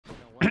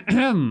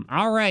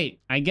All right.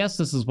 I guess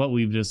this is what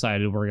we've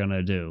decided we're going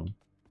to do.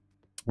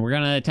 We're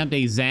going to attempt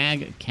a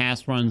Zag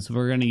cast run. So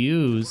we're going to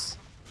use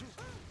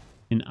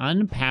an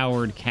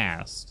unpowered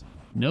cast.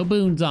 No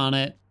boons on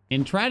it.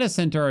 And try to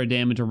center our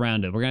damage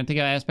around it. We're going to take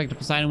an aspect of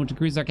Poseidon, which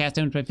increases our cast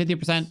damage by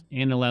 50%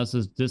 and allows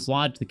us to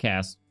dislodge the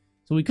cast.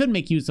 So we could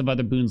make use of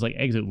other boons like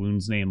exit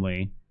wounds,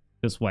 namely,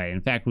 this way. In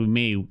fact, we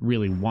may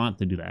really want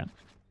to do that.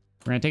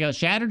 We're going to take out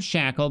Shattered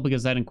Shackle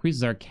because that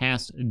increases our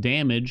cast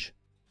damage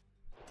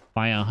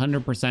by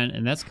 100%.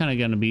 And that's kind of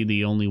going to be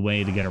the only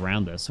way to get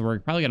around this. So we're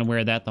probably going to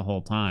wear that the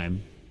whole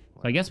time.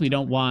 So I guess we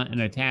don't want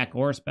an attack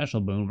or a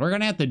special boon. We're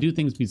going to have to do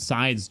things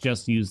besides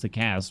just use the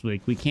cast.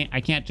 Like I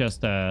can't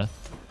just, oh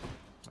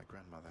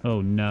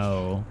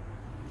no.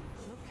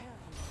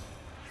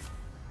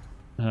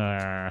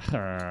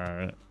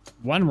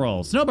 One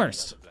roll.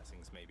 Snowburst.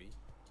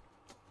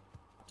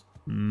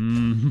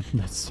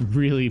 That's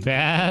really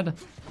bad.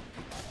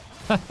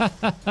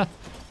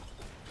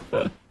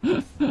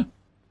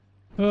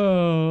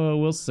 Oh,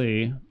 we'll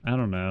see. I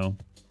don't know.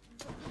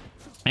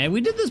 Hey,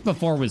 we did this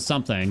before with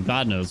something.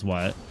 God knows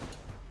what.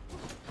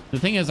 The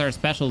thing is, our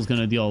special is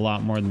going to deal a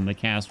lot more than the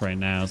cast right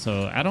now.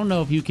 So I don't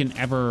know if you can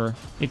ever...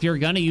 If you're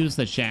going to use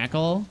the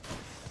shackle,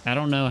 I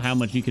don't know how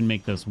much you can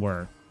make this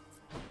work.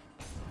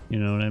 You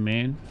know what I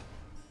mean?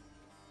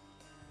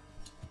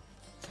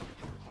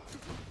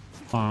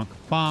 Bonk,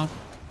 bonk.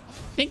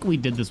 I think we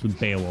did this with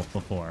Beowulf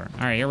before.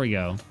 All right, here we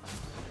go.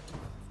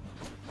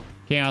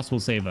 Chaos will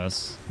save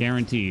us.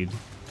 Guaranteed.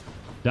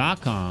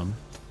 .com.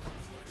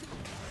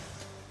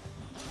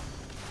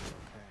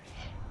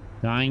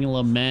 Dying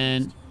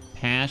Lament.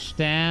 Hash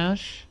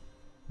dash.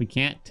 We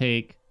can't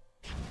take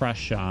Crush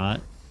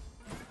Shot.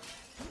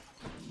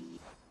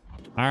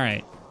 All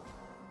right.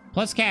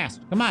 Plus cast.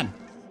 Come on.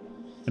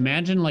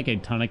 Imagine like a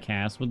ton of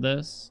cast with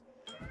this.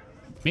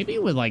 Maybe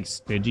with like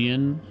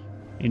Stygian.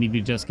 And if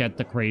you just get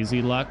the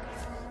crazy luck.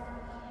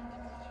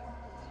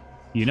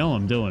 You know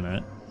I'm doing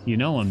it. You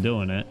know I'm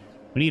doing it.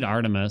 We need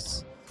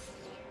Artemis.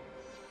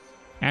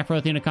 Afro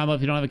Athena combo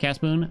if you don't have a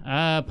cast boon.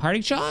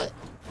 Parting Shot?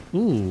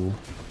 Ooh.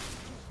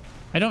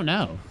 I don't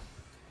know.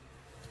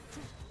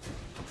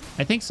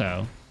 I think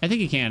so. I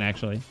think you can,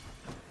 actually.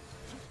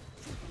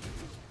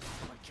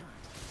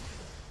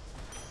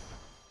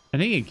 I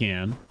think you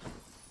can.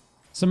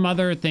 Some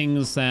other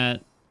things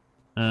that...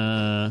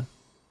 a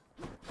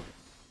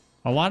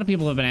lot of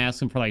people have been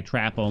asking for, like,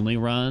 trap-only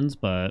runs,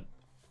 but...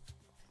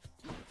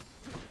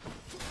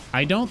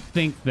 I don't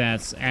think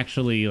that's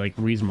actually, like,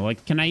 reasonable.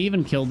 Like, can I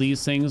even kill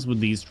these things with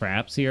these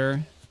traps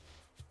here?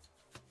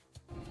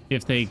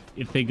 If they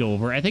go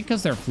over. I think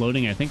because they're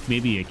floating, I think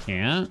maybe you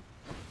can't.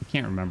 I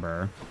can't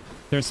remember.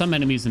 There's some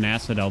enemies in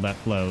Asphodel that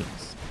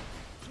floats.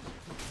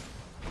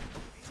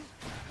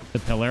 The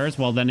pillars?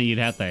 Well, then you'd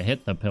have to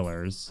hit the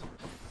pillars.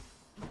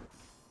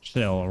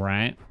 Still,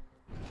 right?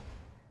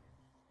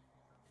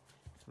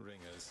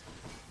 Ringers.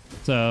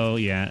 So,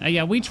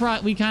 yeah. We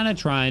kind of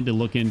tried to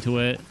look into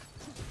it.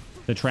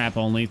 The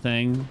trap-only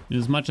thing.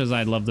 As much as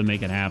I'd love to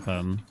make it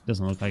happen.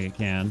 Doesn't look like it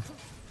can.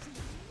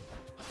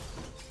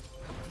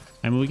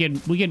 I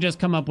mean, we could just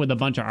come up with a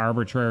bunch of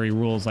arbitrary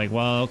rules, like,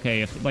 well,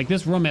 okay, if, like,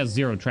 this room has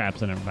 0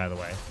 traps in it, by the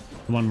way.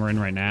 The one we're in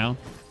right now.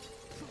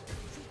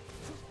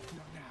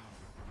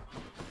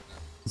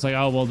 It's like,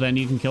 oh, well, then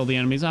you can kill the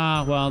enemies.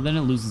 Ah, well, then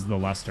it loses the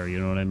luster, you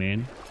know what I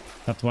mean?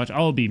 Tough to watch.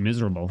 Oh, it'd be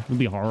miserable. It'd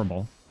be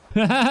horrible.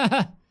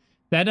 That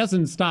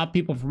doesn't stop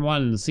people from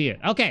wanting to see it.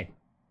 Okay.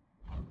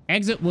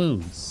 Exit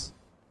wounds.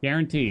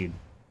 Guaranteed.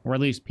 Or at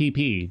least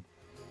PP.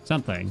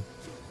 Something.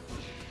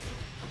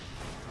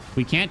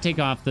 We can't take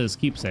off this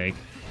keepsake,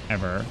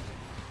 ever.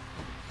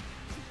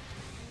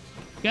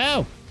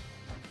 Go!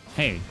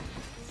 Hey.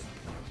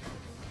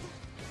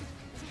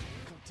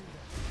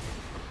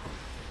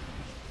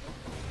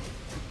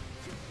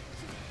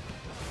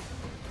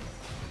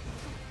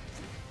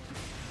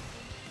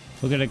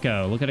 Look at it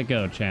go. Look at it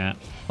go, chat.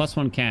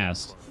 +1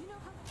 cast.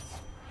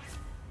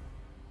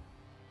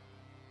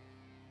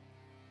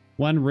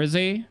 1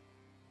 Rizzy.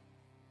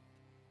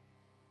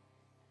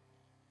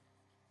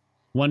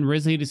 1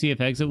 Rizzy to see if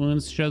exit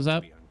wounds shows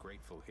up.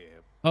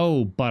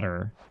 Oh,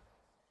 butter.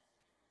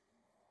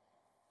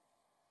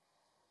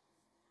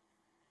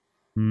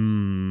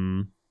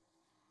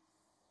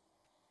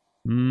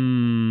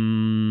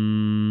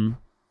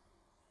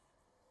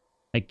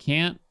 I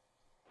can't.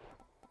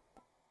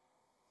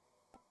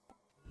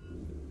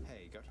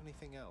 Hey, got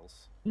anything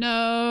else?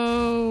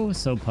 No,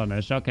 so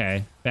punished.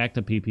 Okay, back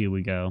to PP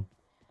we go.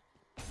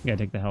 You gotta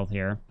take the health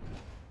here.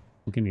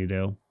 What can you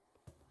do?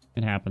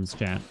 It happens,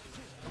 chat.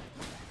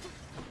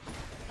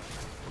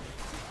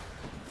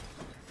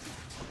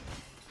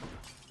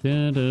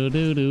 Do do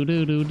do do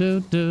do do do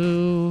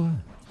do.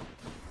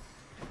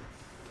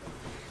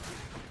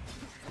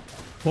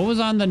 What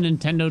was on the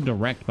Nintendo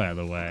Direct, by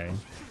the way?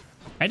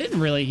 I didn't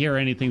really hear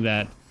anything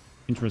that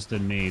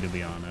interested me, to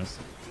be honest.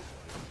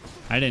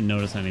 I didn't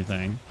notice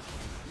anything.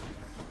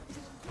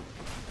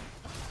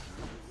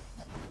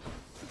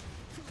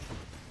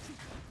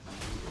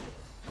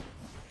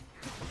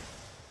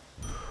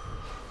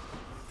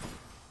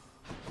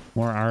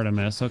 More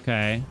Artemis.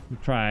 Okay, we'll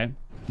try.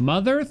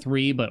 Mother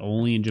 3, but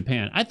only in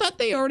Japan. I thought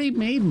they already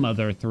made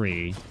Mother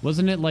 3.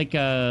 Wasn't it like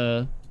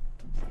a...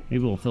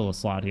 Maybe we'll fill a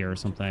slot here or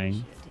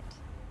something.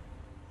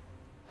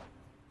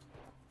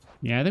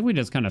 Yeah, I think we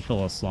just kind of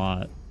fill a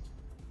slot.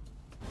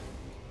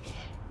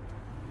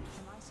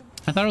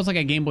 I thought it was like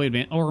a Game Boy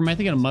Advance. Or am I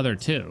thinking of Mother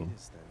 2?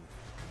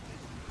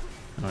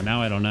 Oh,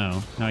 now I don't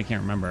know. Now I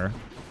can't remember.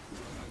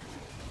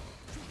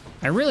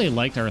 I really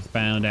liked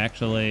Earthbound,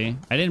 actually.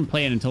 I didn't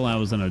play it until I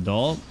was an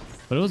adult,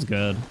 but it was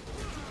good.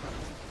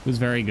 It was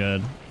very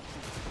good.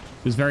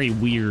 It was very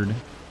weird.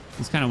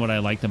 That's kind of what I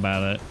liked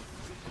about it.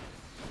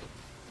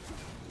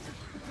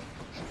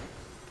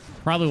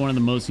 Probably one of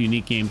the most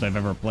unique games I've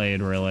ever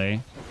played,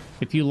 really.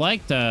 If you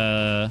liked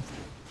the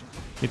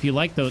actual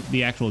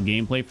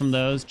gameplay from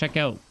those, check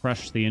out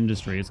Crush the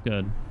Industry. It's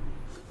good.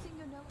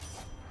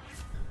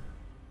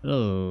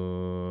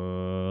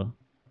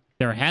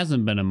 There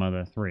hasn't been a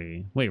Mother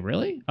 3. Wait,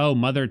 really? Oh,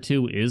 Mother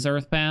 2 is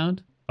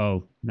Earthbound?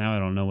 Oh, now I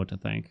don't know what to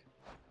think.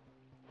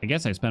 I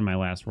guess I spent my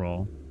last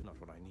roll. Not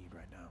what I need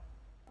right now.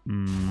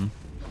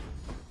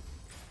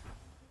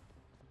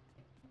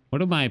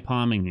 What am I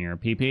palming here?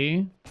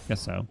 PP?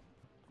 Guess so.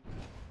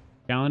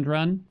 Challenge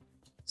run?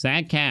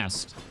 Zag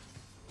cast.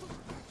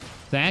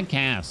 Zag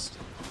cast.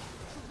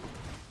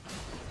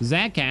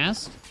 Zag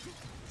cast.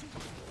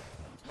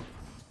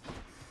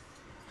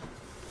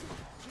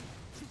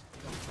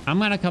 I'm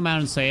gonna come out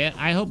and say it.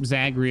 I hope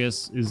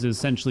Zagreus is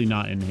essentially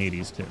not in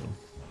Hades 2.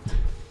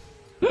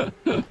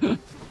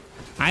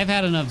 I've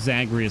had enough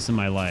Zagreus in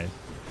my life.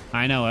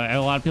 I know, a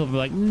lot of people be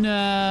like,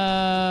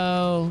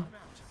 no,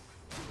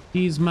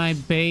 he's my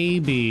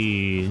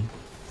baby.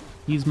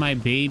 He's my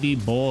baby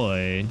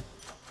boy.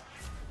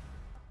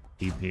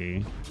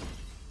 EP.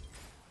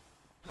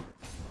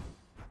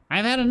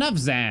 I've had enough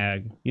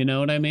Zag, you know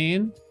what I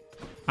mean?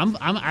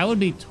 I would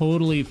be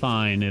totally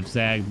fine if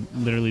Zag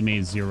literally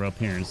made 0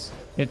 appearance.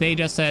 If they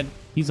just said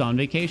he's on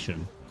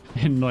vacation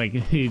and like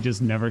he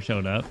just never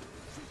showed up.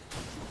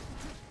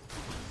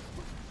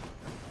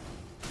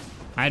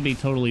 I'd be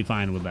totally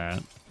fine with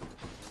that.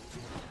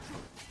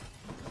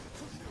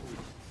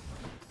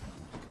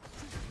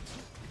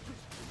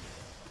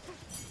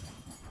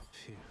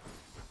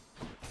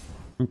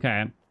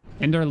 Okay.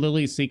 Ender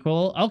Lily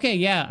sequel. Okay,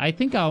 yeah, I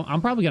think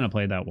I'm probably gonna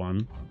play that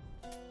one.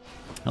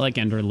 I like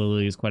Ender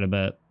Lilies quite a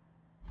bit.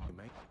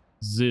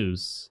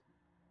 Zeus.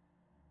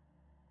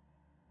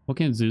 What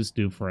can Zeus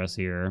do for us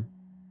here?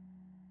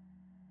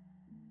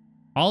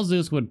 All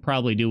Zeus would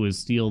probably do is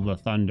steal the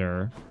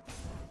thunder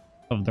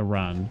of the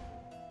run.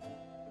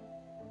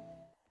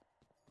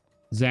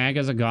 Zag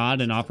as a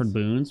god and offered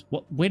boons?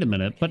 Wait a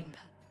minute, but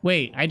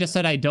wait, I just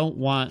said I don't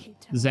want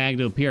Zag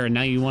to appear, and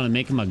now you want to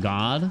make him a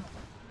god?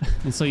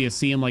 And so you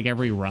see him like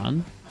every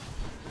run?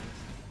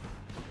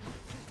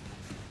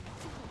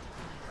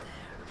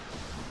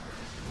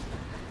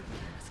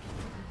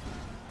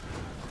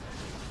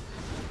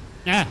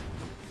 Ah!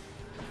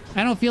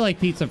 I don't feel like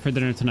pizza for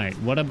dinner tonight.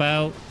 What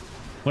about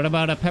a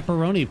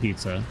pepperoni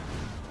pizza?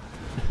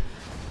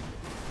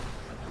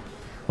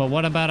 But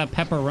what about a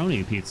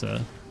pepperoni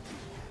pizza?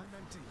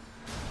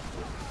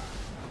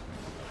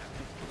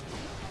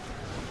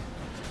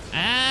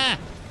 Ah!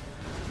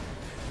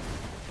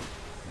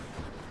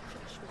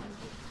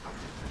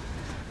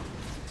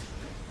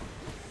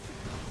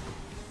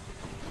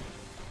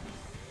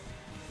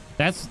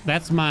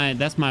 That's my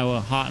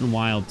hot and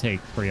wild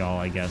take for y'all,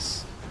 I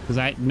guess.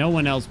 Because no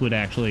one else would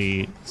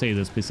actually say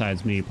this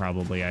besides me,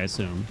 probably, I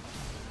assume.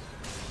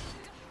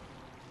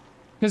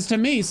 Because to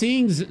me,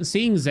 seeing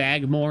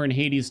Zag more in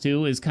Hades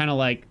 2 is kind of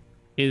like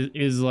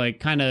is like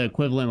kind of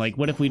equivalent. Like,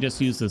 what if we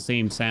just use the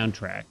same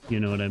soundtrack? You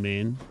know what I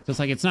mean? Just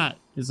like it's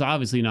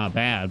obviously not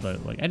bad,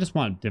 but like I just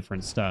want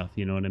different stuff.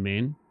 You know what I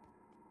mean?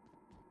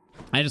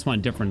 I just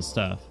want different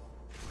stuff.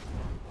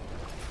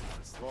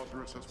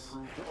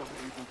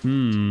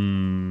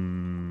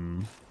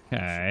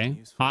 Okay.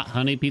 Hot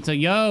honey pizza.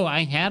 Yo,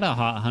 I had a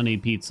hot honey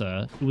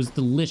pizza. It was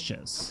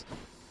delicious.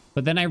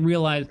 But then I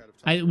realized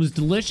it was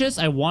delicious.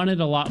 I wanted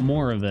a lot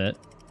more of it.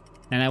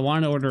 And I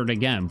wanted to order it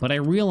again. But I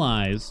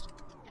realized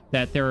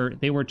that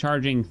they were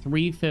charging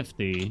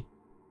 $3.50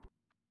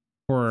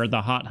 for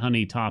the hot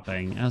honey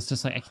topping. I was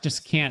just like, I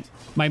just can't.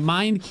 My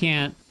mind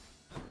can't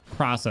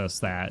process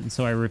that. And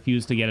so I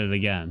refuse to get it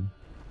again.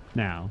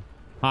 Now,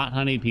 hot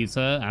honey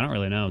pizza. I don't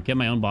really know. Get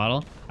my own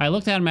bottle. I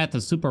looked at them at the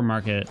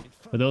supermarket.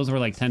 But those were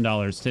like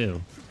 $10 too.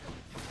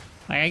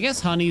 Like, I guess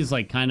honey's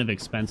like kind of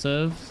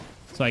expensive.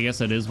 So I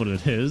guess it is what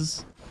it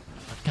is.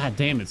 God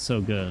damn, it's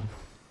so good.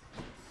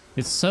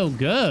 It's so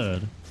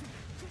good.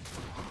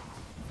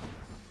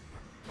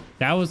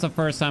 That was the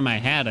first time I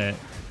had it.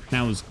 And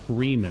I was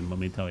screaming, let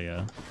me tell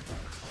you.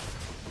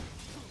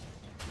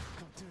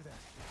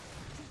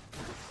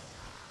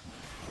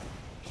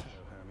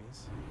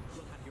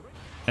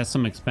 That's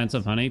some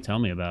expensive honey? Tell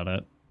me about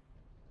it.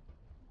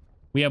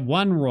 We have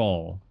one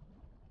roll.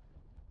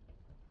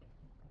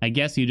 I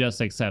guess you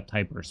just accept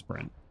hyper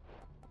sprint.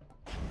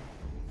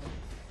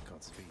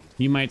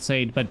 You might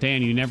say, but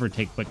Dan, you never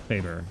take quick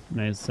favor.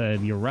 And I said,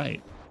 you're right.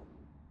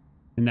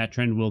 And that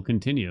trend will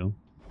continue.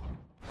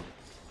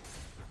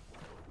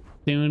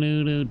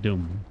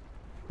 Do-do-do-dum.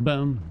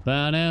 Bum,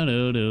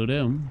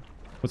 ba-da-do-do-dum.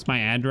 What's my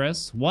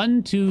address?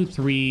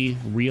 123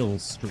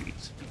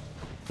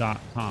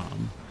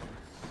 realstreet.com.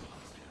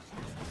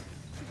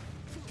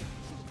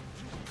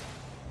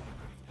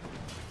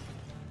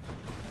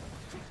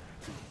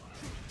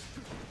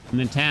 In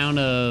the town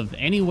of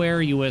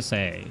Anywhere,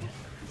 USA.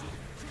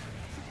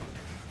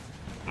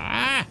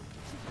 Ah!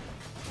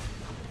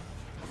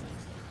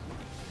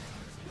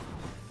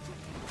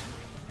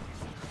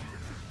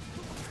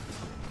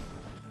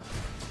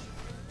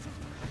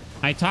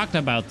 I talked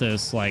about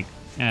this like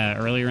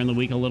earlier in the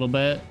week a little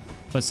bit,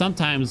 but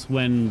sometimes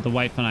when the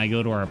wife and I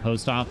go to our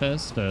post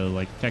office to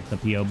like check the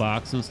PO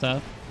box and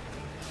stuff,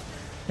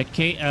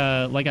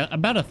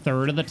 about a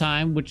third of the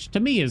time, which to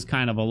me is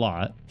kind of a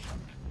lot,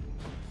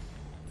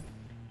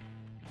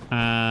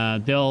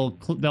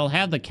 they'll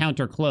have the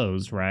counter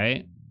closed,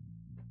 right?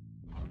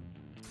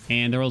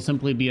 And there will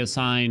simply be a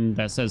sign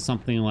that says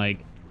something like,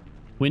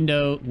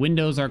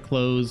 windows are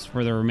closed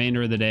for the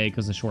remainder of the day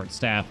because of short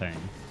staffing.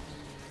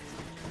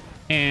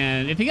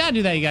 And if you gotta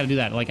do that, you gotta do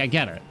that. Like, I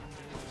get it.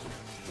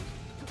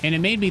 And it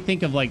made me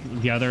think of like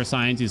the other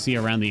signs you see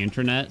around the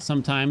internet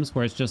sometimes,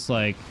 where it's just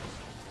like,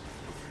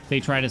 they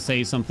try to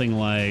say something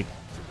like,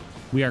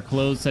 we are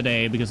closed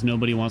today because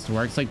nobody wants to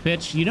work. It's like,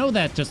 bitch, you know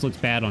that just looks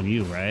bad on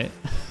you, right?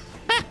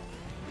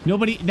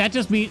 That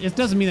just means, it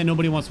doesn't mean that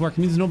nobody wants to work.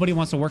 It means nobody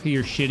wants to work at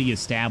your shitty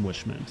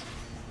establishment.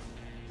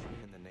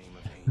 In the name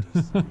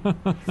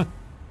of Hades.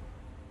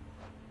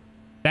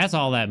 That's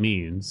all that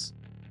means.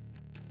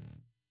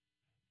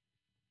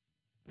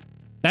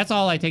 That's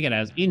all I take it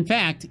as. In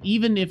fact,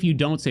 even if you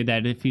don't say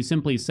that, if you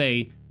simply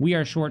say, we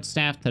are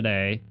short-staffed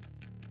today,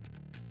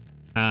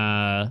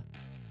 blah,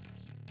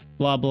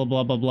 blah,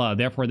 blah, blah, blah,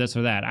 therefore this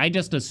or that, I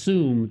just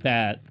assume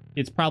that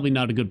it's probably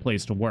not a good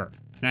place to work.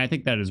 And I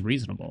think that is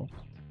reasonable.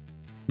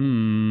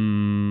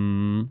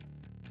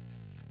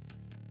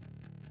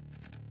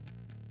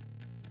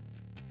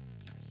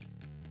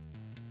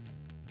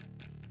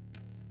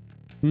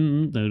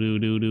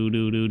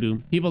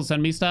 People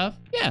send me stuff?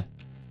 Yeah.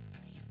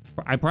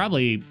 I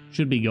probably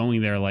should be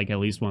going there like at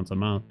least once a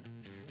month.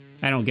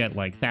 I don't get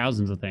like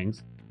thousands of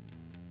things.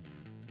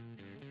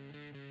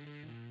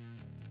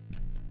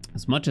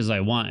 As much as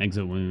I want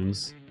exit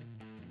wounds.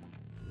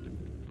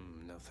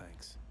 No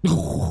thanks.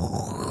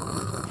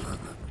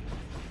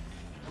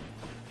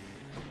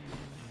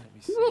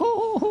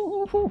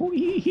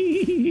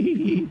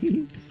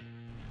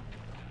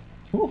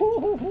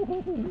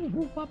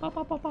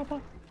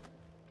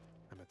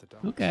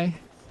 Okay.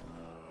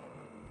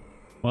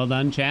 Well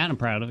done, chat. I'm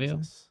proud of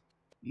you.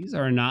 These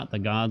are not the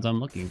gods I'm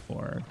looking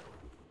for.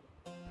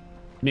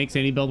 Makes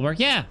any build work?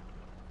 Yeah.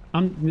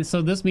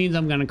 So this means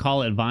I'm gonna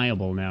call it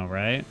viable now,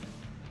 right?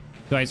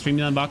 Do I stream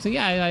the unboxing?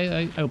 Yeah,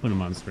 I open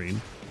them on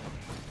stream.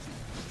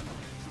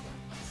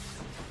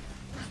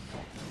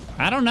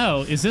 I don't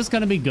know. Is this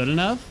gonna be good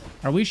enough?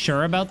 Are we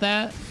sure about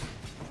that?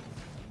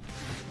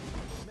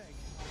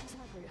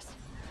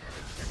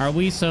 Are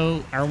we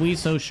so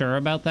sure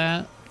about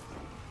that?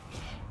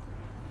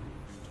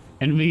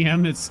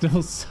 NVM, it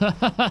still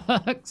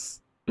sucks.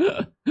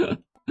 I'm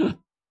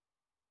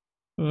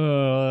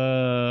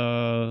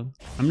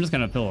just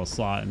gonna fill a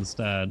slot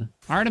instead.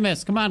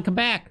 Artemis, come on, come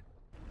back.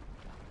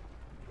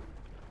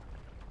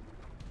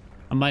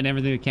 I'm buying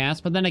everything to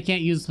cast, but then I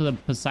can't use the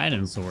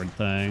Poseidon sword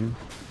thing.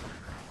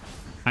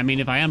 I mean,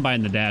 if I am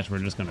buying the dash, we're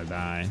just gonna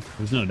die.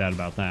 There's no doubt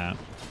about that.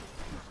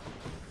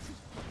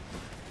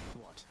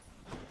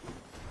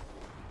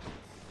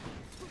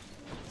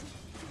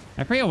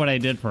 I forget what I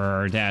did for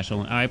our dash.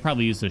 I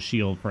probably used a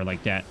shield for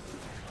like that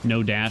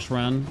no dash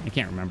run. I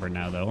can't remember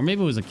now though. Or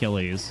maybe it was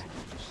Achilles.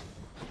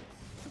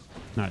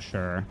 Not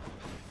sure.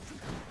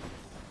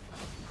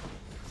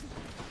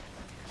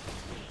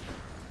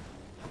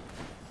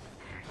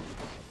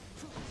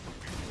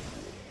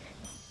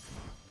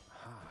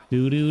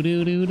 Do do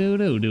do do do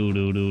do do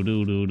do do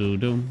do do do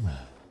do.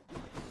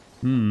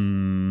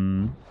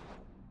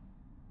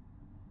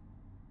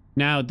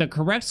 Now, the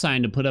correct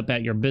sign to put up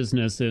at your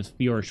business if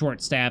you're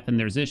short-staffed and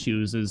there's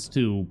issues is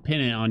to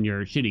pin it on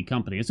your shitty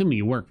company. Assuming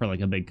you work for,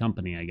 like, a big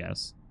company, I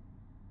guess.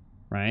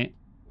 Right?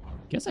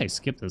 Guess I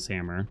skipped this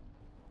hammer.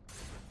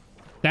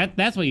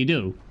 That's what you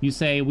do. You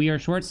say, we are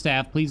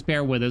short-staffed, please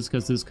bear with us,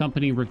 because this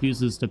company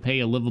refuses to pay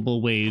a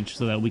livable wage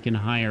so that we can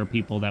hire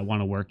people that want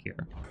to work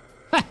here.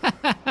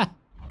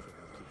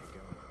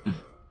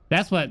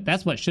 That's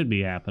what should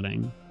be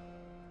happening.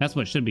 That's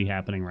what should be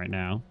happening right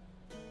now.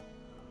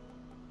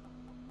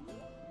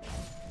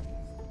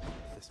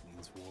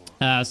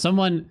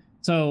 When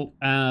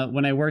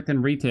I worked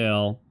in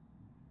retail,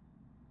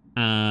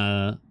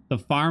 the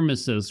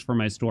pharmacist for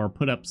my store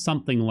put up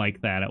something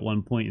like that at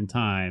one point in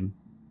time.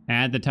 I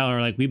had to tell her,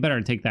 like, we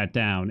better take that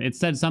down. It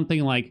said something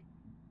like,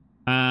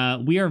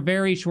 we are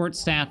very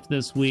short-staffed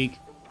this week.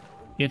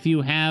 If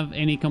you have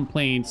any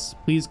complaints,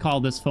 please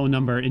call this phone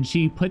number. And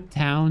she put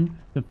down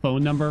the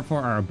phone number for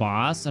our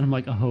boss, and I'm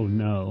like, oh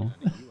no.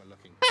 You are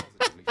looking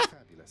positively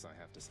fabulous, I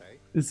have to say.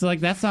 It's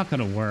like, that's not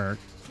gonna work.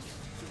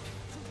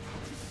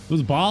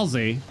 was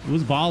ballsy. It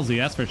was ballsy,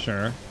 that's for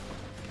sure.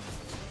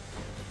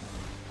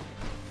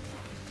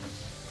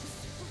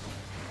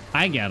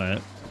 I get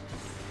it.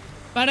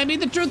 But I mean,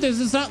 the truth is,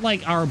 it's not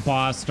like our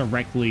boss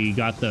directly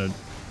got to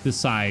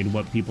decide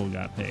what people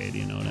got paid,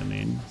 you know what I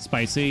mean?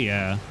 Spicy,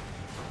 yeah.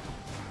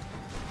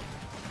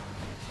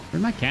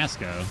 Where'd my cast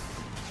go?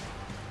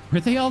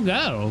 Where'd they all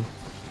go?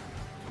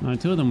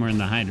 Two of them were in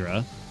the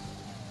Hydra.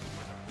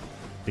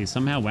 They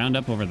somehow wound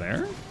up over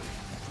there?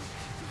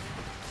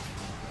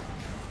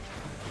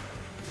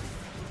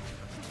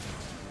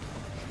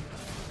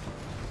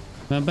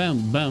 Bum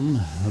bum bum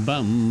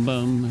bum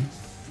bum.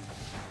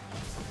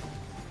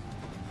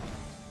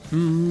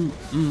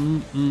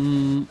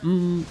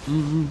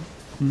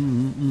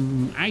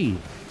 Aye.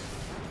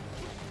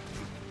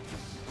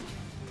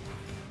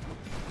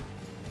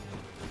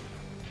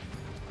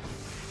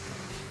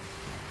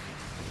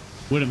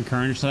 Would have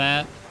encouraged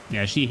that.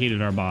 Yeah, she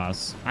hated our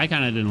boss. I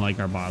kind of didn't like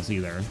our boss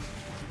either.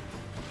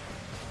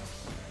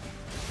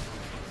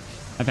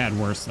 I've had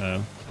worse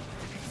though.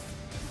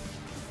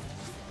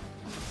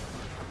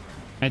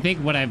 I think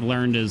what I've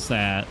learned is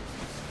that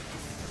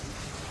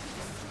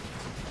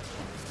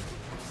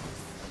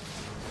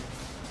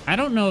I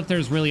don't know if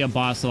there's really a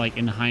boss like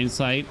in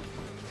hindsight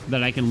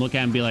that I can look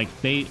at and be like,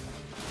 they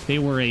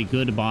were a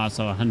good boss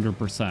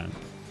 100%.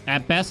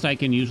 At best, I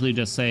can usually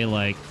just say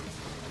like,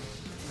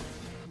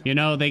 you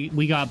know,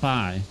 we got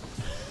by.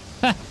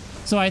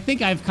 So I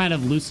think I've kind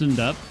of loosened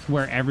up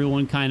where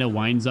everyone kind of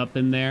winds up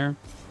in there.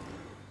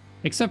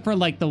 Except for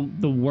like the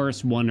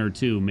worst one or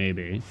two,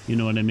 maybe. You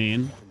know what I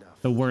mean?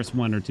 The worst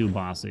one or two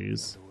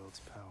bosses.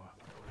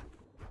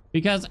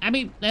 Because, I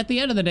mean, at the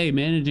end of the day,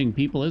 managing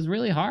people is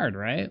really hard,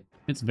 right?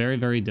 It's very,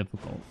 very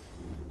difficult.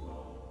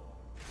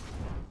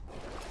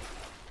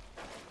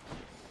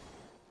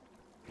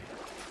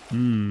 It's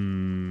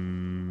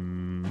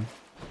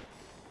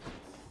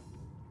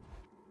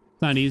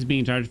not easy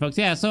being charged, folks.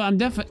 Yeah, so I'm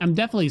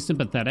definitely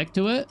sympathetic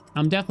to it.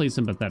 I'm definitely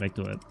sympathetic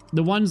to it.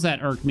 The ones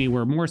that irked me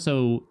were more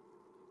so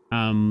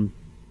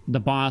the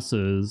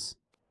bosses,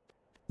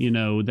 you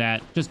know,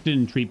 that just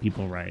didn't treat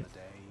people right.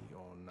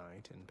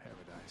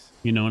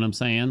 You know what I'm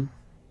saying?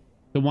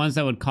 The ones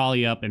that would call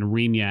you up and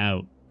ream you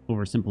out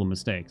over simple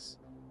mistakes.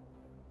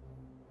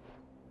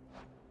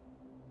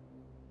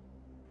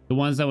 The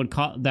ones that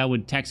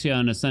would text you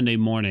on a Sunday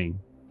morning,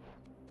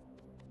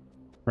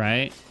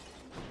 right?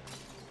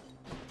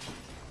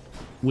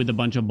 With a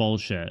bunch of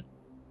bullshit.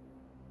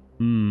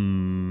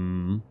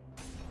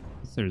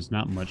 There's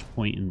not much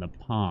point in the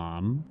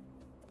palm.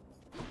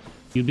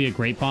 You'd be a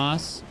great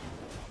boss.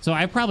 So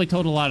I probably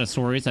told a lot of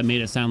stories that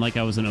made it sound like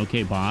I was an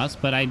okay boss,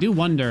 but I do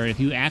wonder if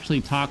you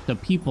actually talk to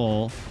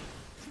people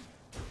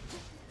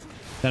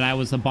that I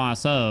was the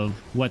boss of,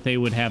 what they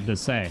would have to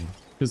say.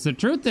 Because the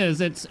truth is,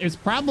 it's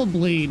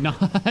probably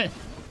not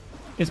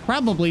it's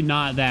probably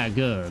not that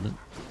good.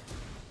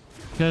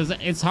 Because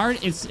it's hard.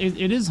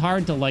 It is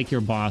hard to like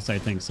your boss, I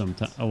think,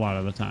 a lot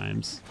of the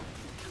times.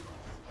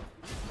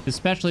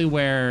 Especially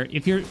where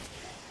if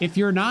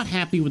you're not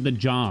happy with the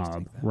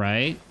job,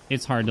 right?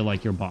 It's hard to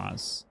like your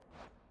boss.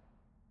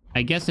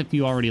 I guess if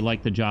you already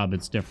like the job,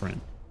 it's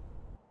different.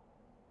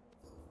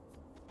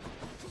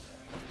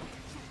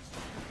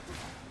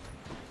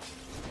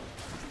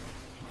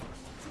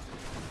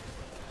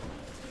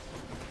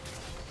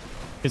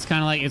 It's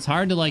kind of like, it's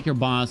hard to like your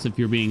boss if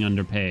you're being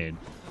underpaid.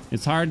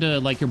 It's hard to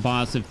like your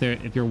boss if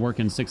you're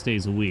working 6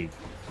 days a week.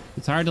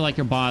 It's hard to like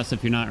your boss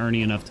if you're not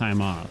earning enough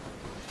time off.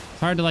 It's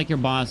hard to like your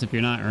boss if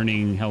you're not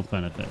earning health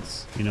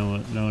benefits. You know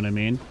what I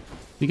mean?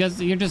 Because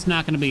you're just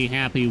not going to be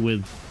happy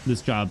with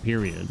this job,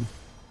 period.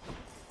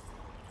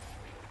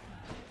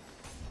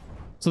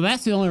 So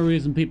that's the only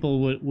reason people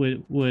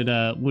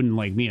wouldn't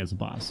like me as a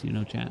boss, you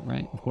know, chat,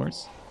 right? Of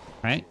course,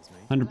 right?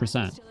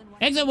 100%.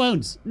 Exit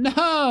wounds.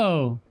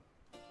 No.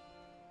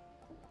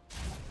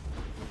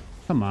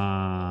 Come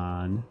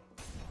on.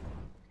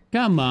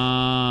 Come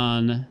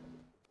on.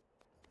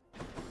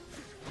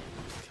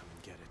 Come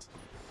get it.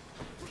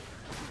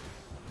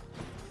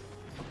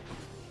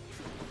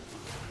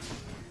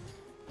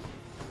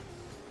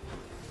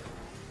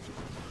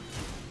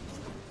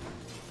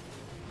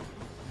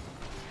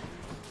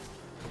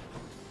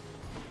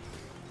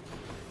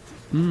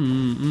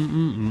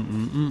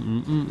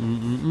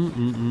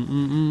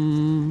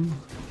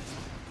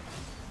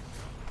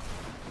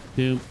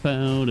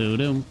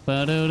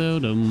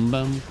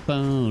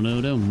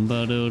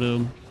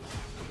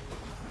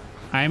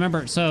 I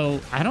remember,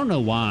 so I don't know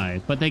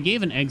why, but they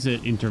gave an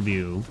exit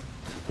interview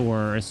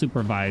for a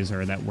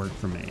supervisor that worked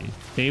for me.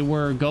 They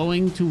were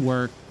going to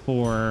work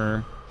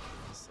for,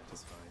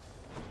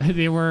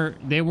 they were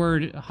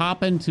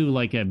hopping to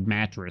like a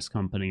mattress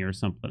company or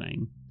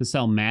something to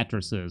sell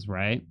mattresses,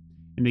 right?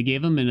 And they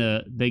gave him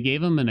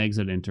an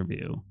exit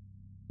interview.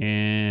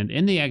 And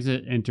in the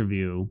exit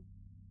interview,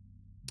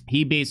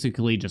 he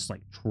basically just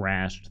like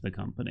trashed the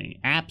company,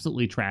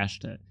 absolutely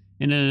trashed it.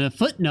 And in a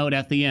footnote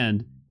at the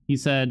end, he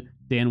said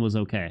Dan was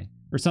okay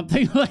or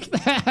something like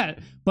that.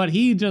 But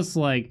he just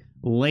like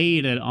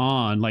laid it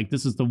on. Like,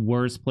 this is the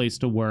worst place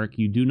to work.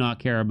 You do not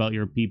care about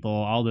your people,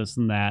 all this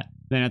and that.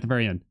 Then at the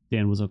very end,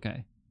 Dan was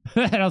okay.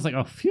 And I was like,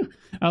 oh, phew.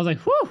 I was like,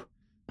 whew.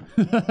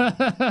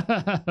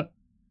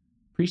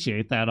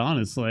 Appreciate that,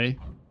 honestly.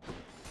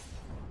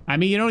 I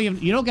mean,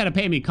 you don't got to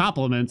pay me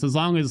compliments as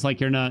long as, like,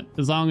 you're not,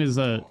 as long as,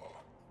 I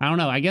don't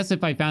know. I guess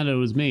if I found it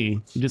was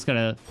me, you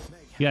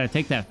gotta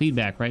take that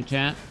feedback, right,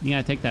 chat? You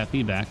gotta take that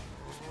feedback.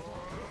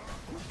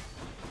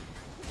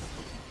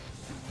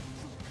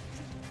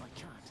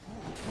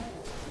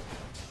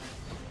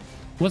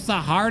 What's the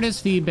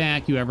hardest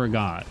feedback you ever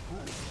got?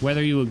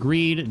 Whether you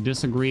agreed,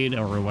 disagreed,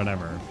 or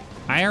whatever.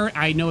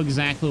 I know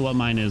exactly what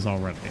mine is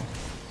already.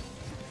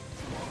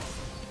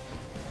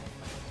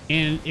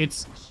 And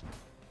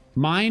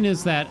mine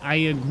is that I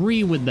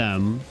agree with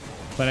them,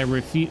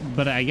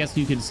 but I guess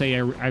you could say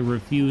I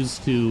refuse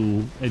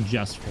to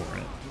adjust for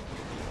it.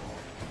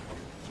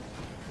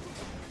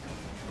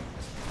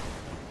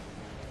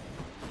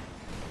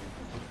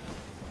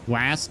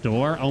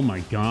 Glassdoor? Oh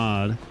my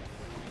god.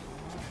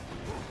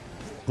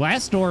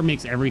 Glassdoor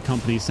makes every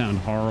company sound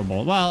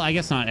horrible. Well, I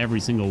guess not every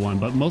single one,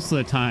 but most of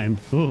the time,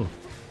 ooh,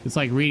 it's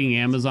like reading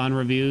Amazon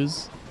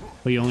reviews,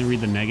 but you only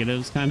read the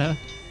negatives, kind of.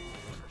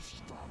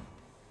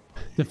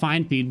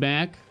 Define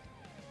feedback.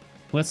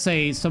 Let's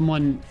say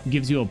someone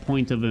gives you a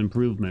point of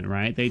improvement,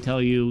 right? They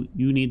tell you,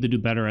 you need to do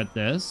better at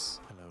this.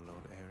 Hello,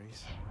 Lord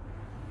Ares.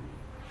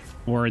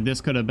 Or this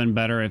could have been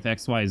better if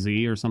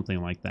XYZ or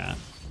something like that.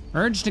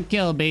 Urge to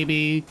kill,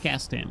 baby.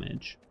 Cast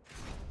damage.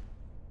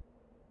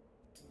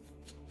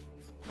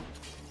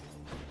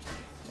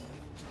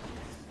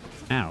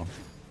 Ow.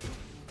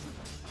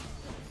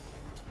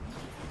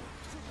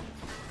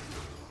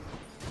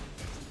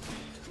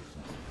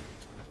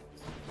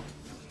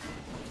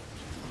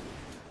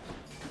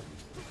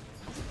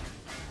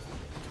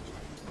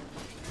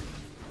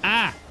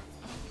 Ah!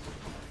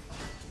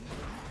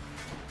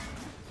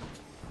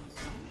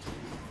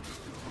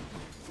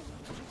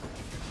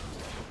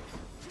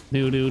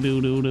 Do do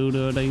do do do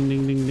do ding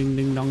ding ding ding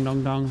ding dong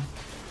dong dong.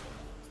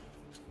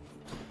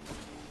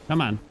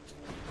 Come on.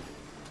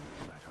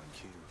 Back on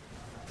cue.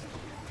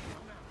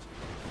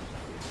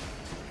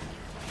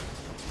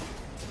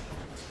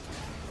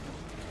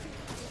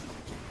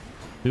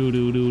 Do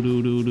do do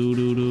do do do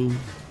do do.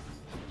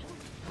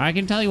 I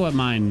can tell you what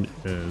mine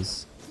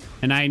is,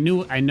 and I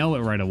know it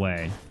right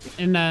away,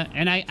 and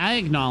I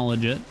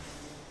acknowledge it,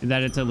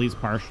 that it's at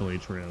least partially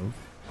true,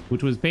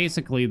 which was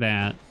basically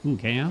that. Ooh,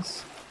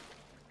 chaos.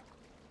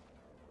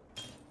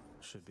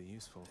 Should be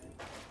useful.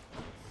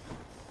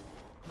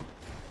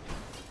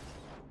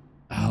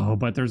 Oh,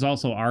 but there's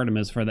also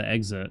Artemis for the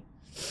exit.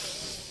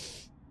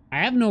 I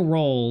have no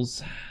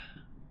rolls.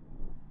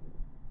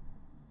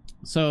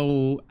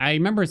 So I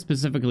remember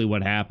specifically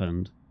what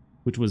happened,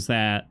 which was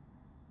that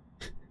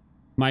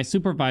my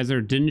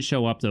supervisor didn't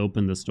show up to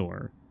open the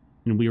store,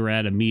 and we were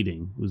at a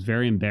meeting. It was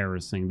very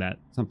embarrassing that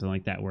something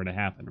like that were to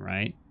happen,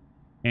 right?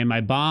 And my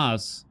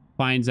boss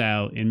finds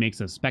out and makes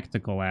a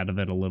spectacle out of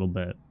it a little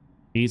bit. And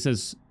he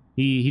says,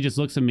 he just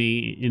looks at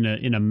me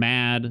in a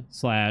mad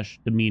 /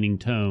 demeaning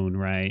tone,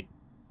 right?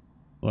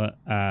 Well,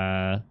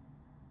 God,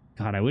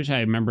 I wish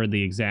I remembered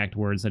the exact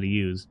words that he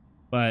used,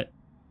 but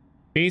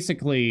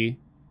basically,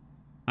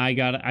 I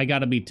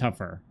gotta be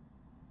tougher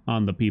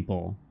on the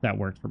people that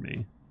worked for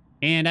me.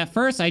 And at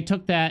first I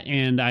took that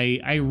and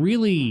I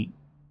really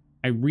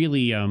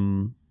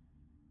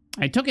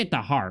took it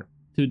to heart,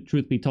 to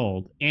truth be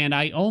told. And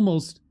I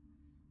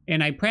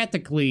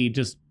practically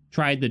just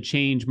tried to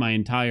change my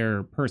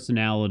entire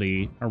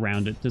personality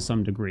around it to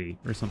some degree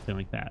or something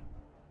like that.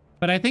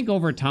 But I think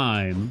over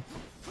time,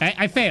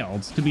 I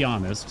failed, to be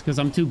honest, because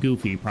I'm too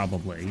goofy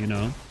probably, you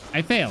know?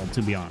 I failed,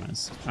 to be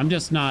honest. I'm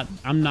just not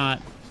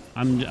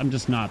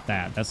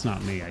that. That's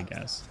not me, I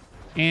guess.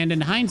 And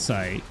in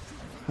hindsight,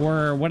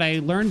 or what I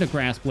learned to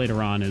grasp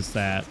later on is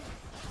that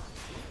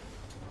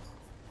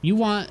you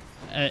want,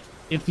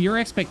 if your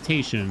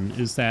expectation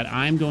is that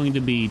I'm going to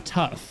be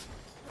tough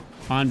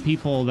on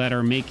people that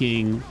are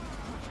making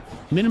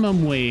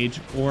minimum wage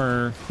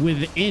or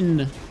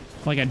within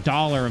like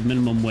 $1 of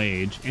minimum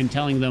wage and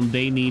telling them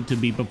they need to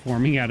be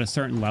performing at a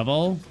certain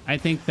level, I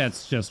think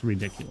that's just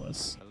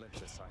ridiculous.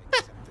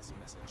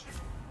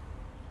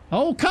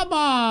 Oh, come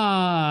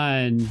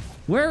on!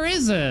 Where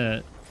is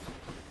it?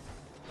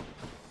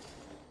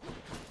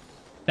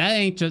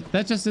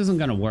 That just isn't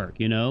gonna work,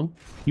 you know?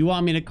 You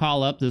want me to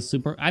call up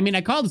the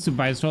I called the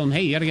supervisor, told him,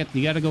 hey,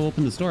 you gotta go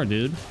open the store,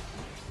 dude.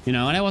 You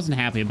know, and I wasn't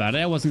happy about it.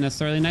 I wasn't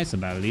necessarily nice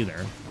about it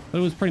either. But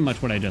it was pretty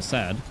much what I just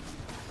said.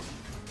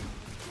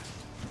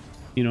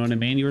 You know what I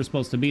mean? You were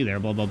supposed to be there,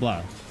 blah, blah,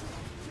 blah.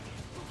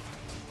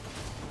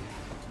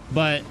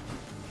 But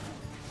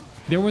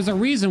there was a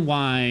reason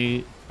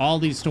why all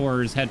these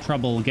stores had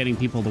trouble getting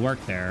people to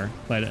work there,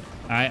 but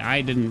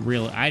I didn't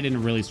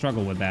really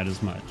struggle with that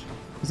as much.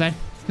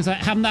 Because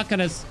I'm not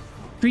gonna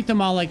treat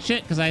them all like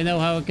shit because I know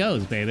how it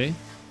goes, baby.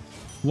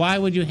 Why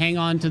would you hang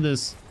on to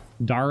this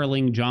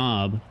darling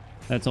job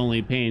that's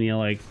only paying you,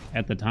 like,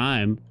 at the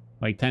time,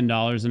 like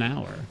 $10 an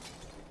hour?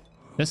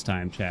 This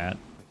time, chat.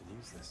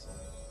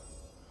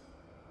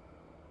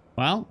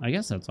 Well, I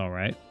guess that's all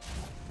right.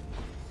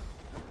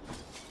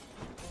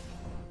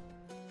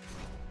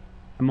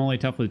 I'm only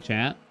tough with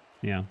chat.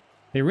 Yeah.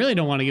 They really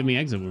don't want to give me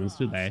exit wounds,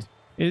 do they?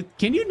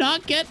 Can you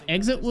not get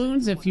exit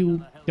wounds if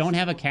you don't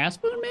have a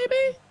cast boon,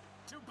 maybe?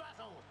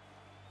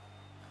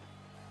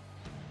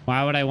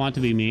 Why would I want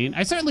to be mean?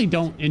 I certainly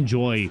don't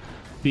enjoy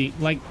being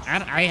like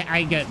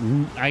I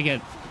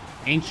get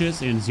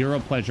anxious and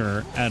zero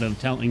pleasure out of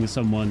telling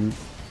someone,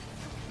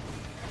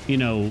 you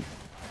know,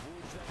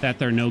 that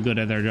they're no good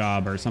at their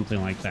job or something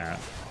like that.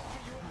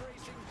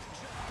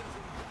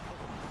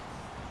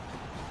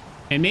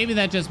 And maybe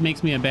that just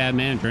makes me a bad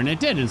manager, and it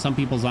did in some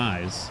people's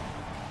eyes,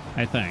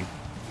 I think.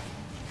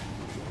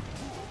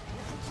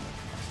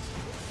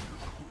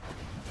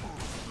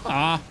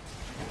 Ah.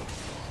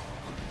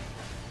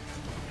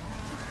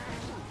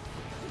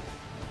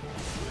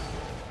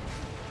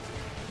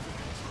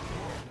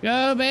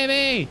 Go,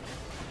 baby!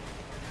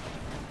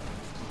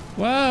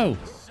 Whoa!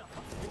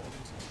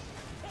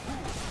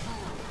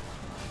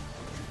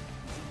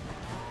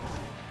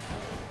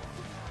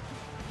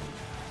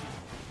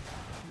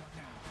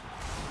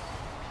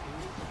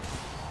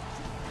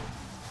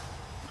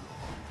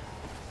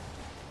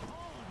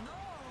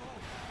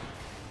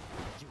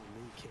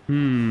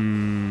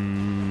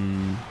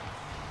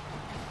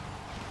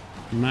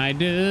 My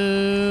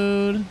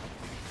dude.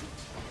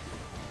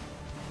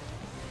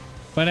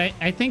 But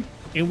I think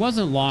it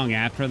wasn't long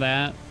after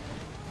that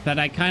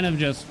I kind of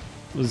just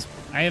was...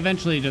 I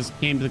eventually just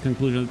came to the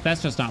conclusion that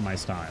that's just not my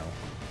style.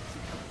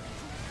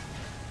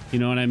 You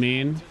know what I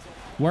mean?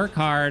 Work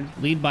hard,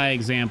 lead by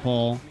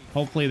example.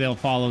 Hopefully they'll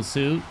follow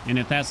suit. And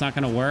if that's not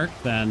going to work,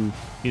 then,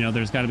 you know,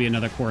 there's got to be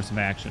another course of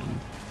action.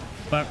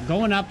 But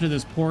going up to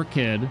this poor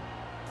kid,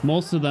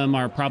 most of them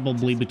are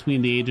probably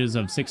between the ages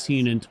of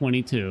 16 and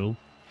 22,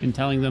 and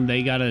telling them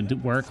they got to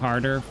work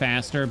harder,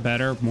 faster,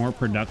 better, more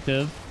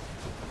productive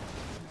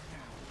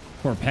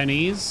for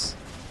pennies.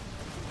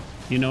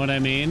 You know what I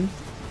mean?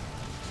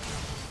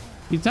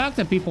 You talk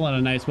to people in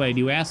a nice way.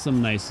 You ask them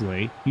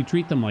nicely. You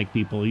treat them like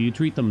people. You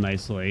treat them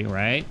nicely,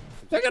 right?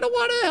 They're going to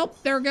want to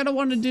help. They're going to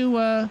want to do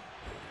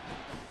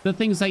the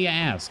things that you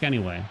ask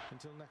anyway.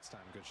 Until next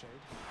time, good shade.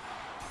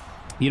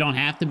 You don't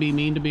have to be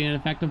mean to be an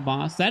effective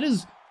boss. That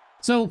is...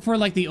 So for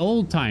like the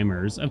old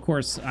timers, of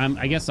course,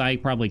 I guess I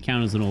probably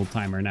count as an old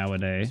timer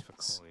nowadays.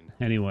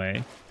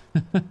 Anyway,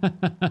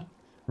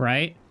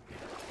 right?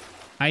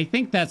 I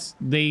think that's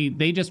they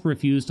just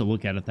refuse to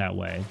look at it that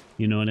way.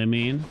 You know what I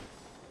mean?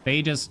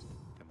 I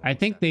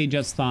think they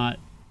just thought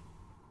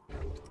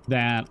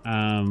that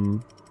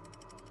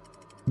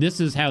this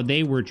is how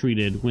they were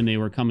treated when they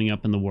were coming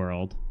up in the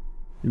world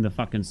in the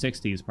fucking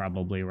 60s,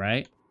 probably,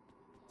 right?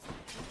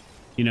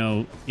 You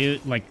know,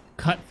 it like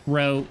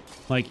cutthroat,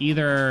 like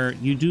either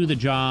you do the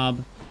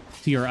job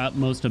to your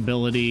utmost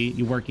ability,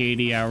 you work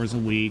 80 hours a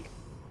week,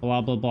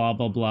 blah, blah, blah,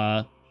 blah,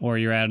 blah, or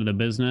you're out of the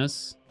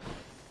business.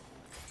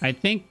 I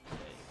think,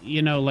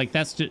 you know, like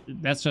that's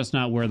just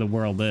not where the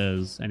world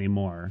is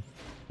anymore.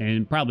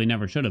 And probably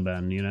never should have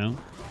been, you know?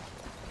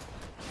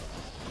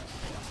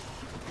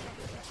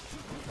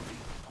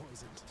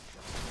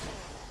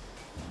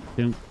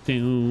 Dun,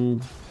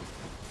 dun.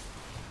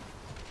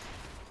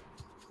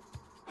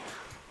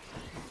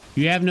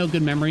 You have no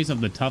good memories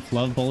of the tough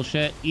love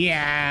bullshit?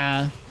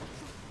 Yeah.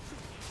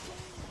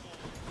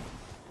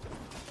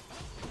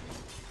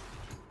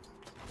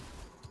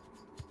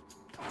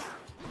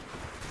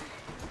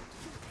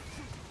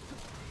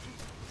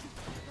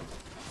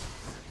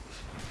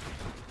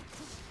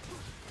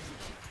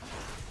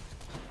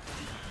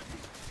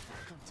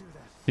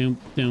 Doom,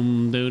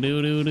 doom, doo,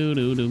 doo, doo, doo,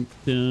 doo, doo,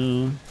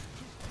 doo.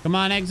 Come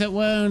on, exit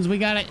wounds. We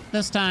got it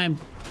this time.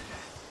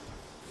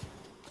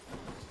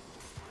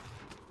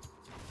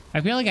 I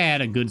feel like I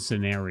had a good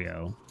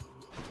scenario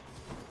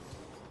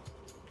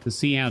to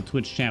see how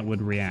Twitch chat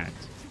would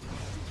react.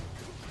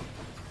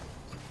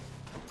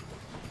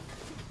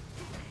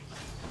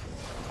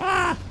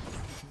 Ah!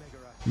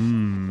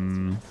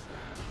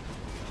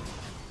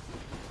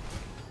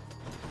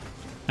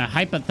 A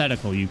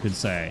hypothetical, you could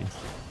say.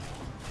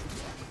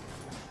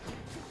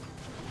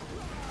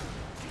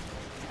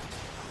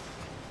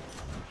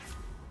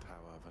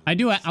 I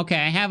do. Okay,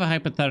 I have a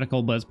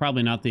hypothetical, but it's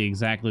probably not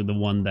exactly the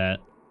one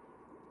that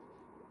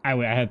I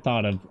had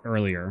thought of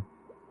earlier.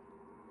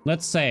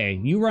 Let's say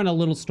you run a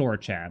little store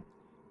chat.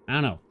 I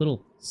don't know,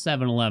 little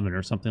 7-Eleven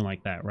or something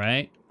like that,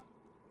 right?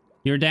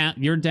 You're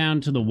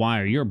down to the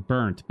wire. You're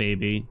burnt,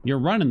 baby. You're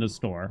running the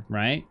store,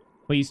 right?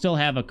 But you still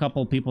have a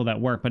couple people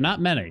that work, but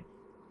not many.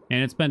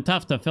 And it's been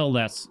tough to fill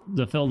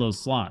those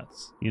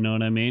slots. You know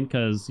what I mean?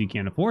 Because you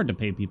can't afford to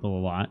pay people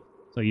a lot.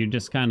 So you're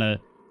kind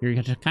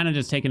of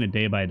just taking it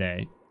day by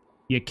day.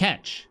 You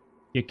catch,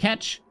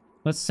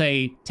 let's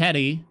say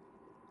Teddy,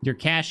 your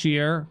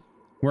cashier,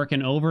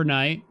 working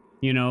overnight,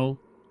 you know,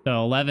 the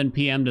 11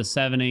 p.m. to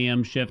 7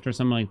 a.m. shift or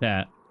something like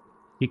that.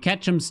 You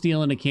catch him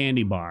stealing a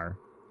candy bar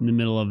in the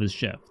middle of his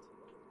shift.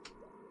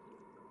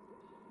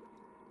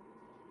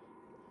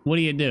 What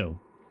do?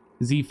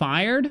 Is he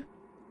fired?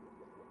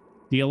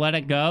 Do you let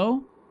it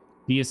go?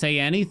 Do you say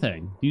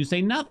anything? Do you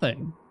say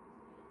nothing?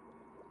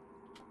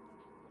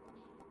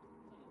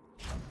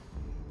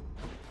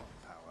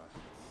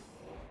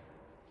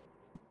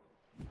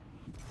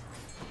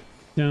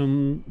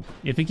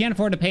 If you can't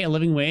afford to pay a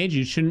living wage,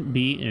 you shouldn't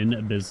be in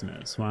a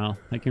business. Well,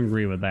 I can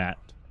agree with that.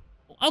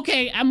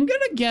 Okay, I'm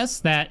gonna guess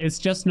that it's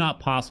just not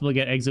possible to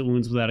get exit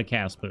wounds without a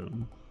cast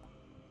boon.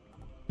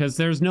 Because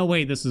there's no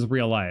way this is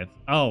real life.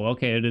 Oh,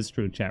 okay, it is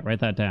true, chat. Write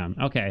that down.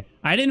 Okay.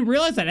 I didn't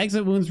realize that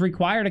exit wounds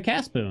required a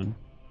cast boon.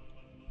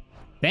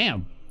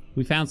 Damn.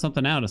 We found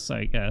something out,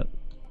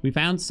 we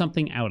found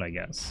something out, I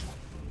guess.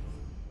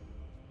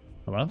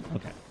 Hello?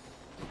 Okay.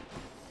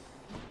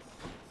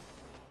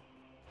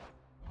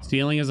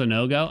 Stealing is a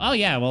no-go? Oh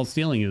yeah, well,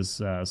 stealing is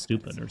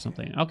stupid or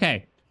something.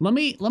 Okay. Let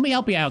me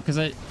help you out,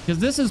 because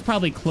this is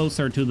probably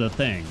closer to the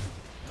thing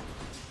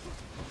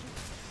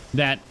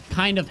that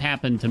kind of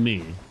happened to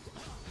me.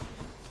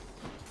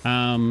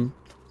 When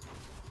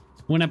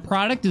a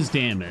product is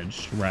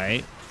damaged,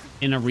 right,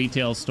 in a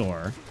retail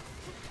store,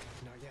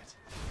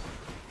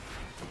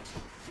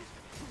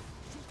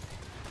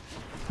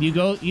 you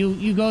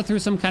go through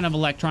some kind of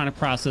electronic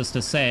process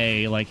to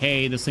say, like,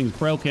 hey, this thing's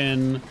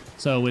broken,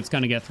 so it's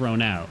gonna get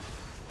thrown out.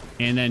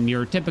 And then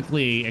you're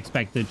typically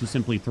expected to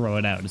simply throw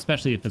it out,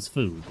 especially if it's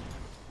food.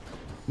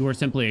 You are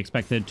simply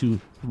expected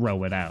to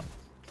throw it out.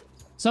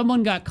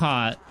 Someone got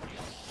caught.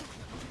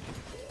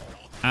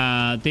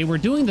 They were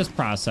doing this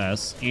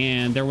process,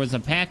 and there was a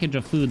package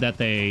of food that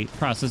they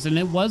processed, and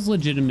it was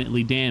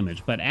legitimately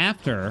damaged. But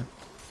after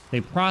they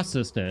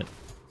processed it,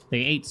 they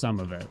ate some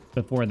of it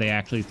before they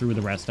actually threw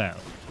the rest out.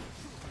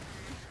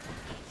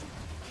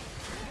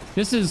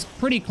 This is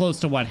pretty close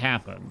to what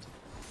happened.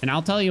 And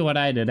I'll tell you what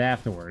I did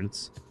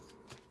afterwards.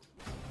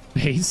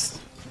 Based.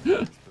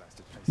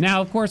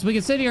 Now, of course, we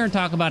can sit here and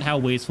talk about how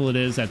wasteful it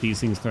is that these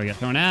things get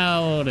thrown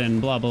out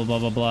and blah, blah, blah,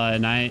 blah, blah.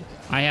 And I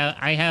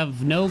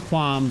have no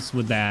qualms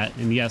with that.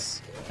 And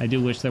yes, I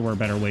do wish there were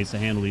better ways to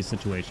handle these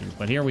situations.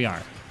 But here we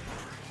are.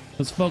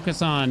 Let's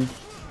focus on...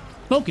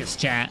 Focus,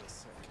 chat!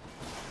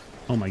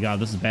 Oh my god,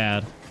 this is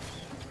bad.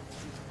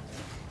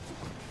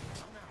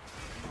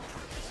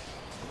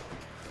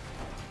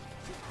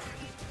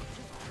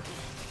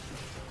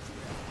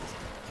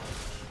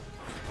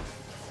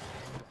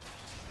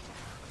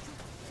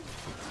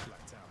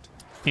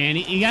 And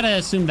you gotta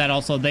assume that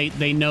also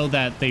they know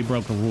that they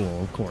broke a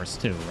rule, of course,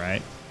 too,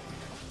 right?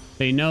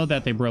 They know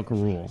that they broke a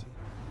rule.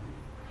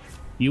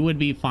 You would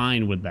be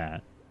fine with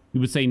that. You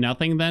would say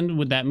nothing then?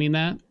 Would that mean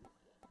that?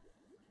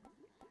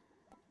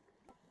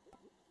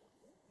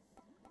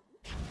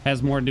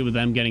 Has more to do with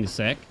them getting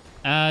sick?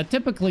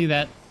 Typically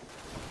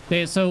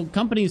so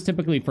companies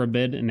typically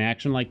forbid an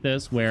action like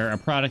this where a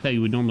product that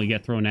you would normally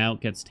get thrown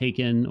out gets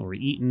taken or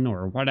eaten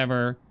or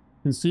whatever,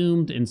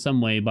 consumed in some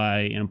way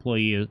by an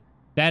employee.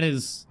 That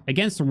is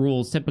against the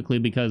rules typically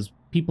because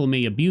people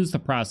may abuse the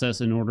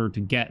process in order to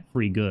get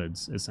free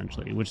goods,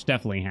 essentially, which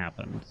definitely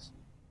happens.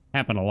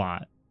 Happened a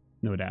lot,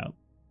 no doubt.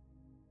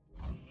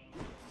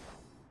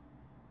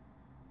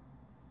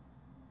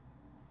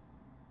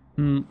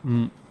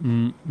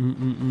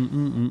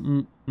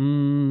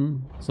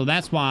 So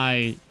that's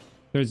why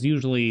there's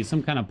usually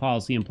some kind of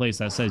policy in place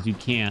that says you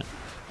can't,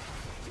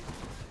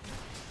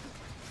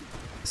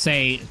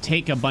 say,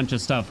 take a bunch of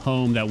stuff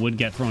home that would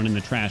get thrown in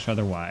the trash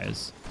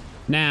otherwise.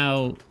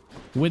 Now,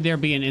 would there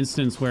be an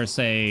instance where,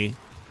 say,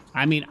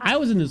 I mean, I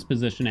was in this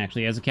position,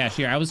 actually, as a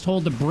cashier. I was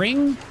told to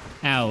bring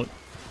out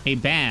a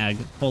bag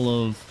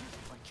full of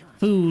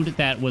food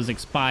that was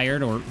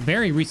expired or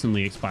very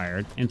recently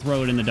expired and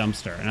throw it in the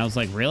dumpster. And I was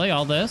like, really?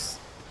 All this?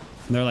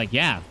 And they're like,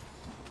 yeah.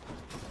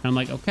 And I'm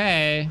like,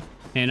 okay.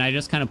 And I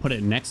just kind of put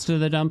it next to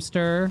the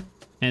dumpster.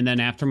 And then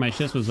after my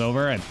shift was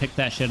over, I picked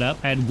that shit up.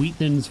 I had wheat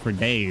thins for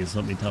days,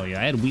 let me tell you.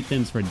 I had wheat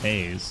thins for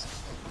days.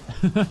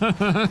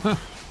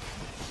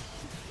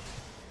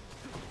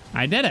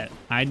 I did it.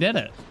 I did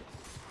it.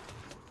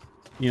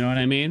 You know what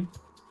I mean?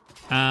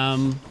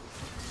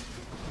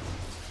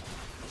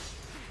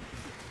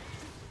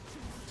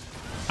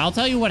 I'll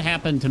tell you what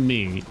happened to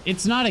me.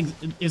 It's not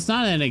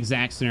an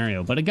exact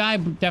scenario, but a guy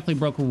definitely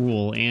broke a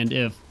rule, and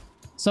if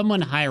someone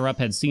higher up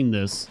had seen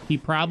this, he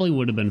probably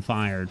would have been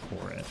fired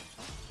for it.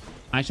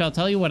 I shall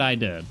tell you what I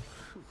did.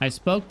 I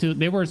spoke to...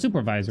 They were a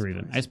supervisor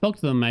even. I spoke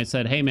to them. I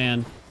said, hey,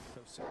 man,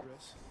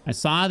 I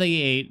saw they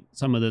ate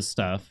some of this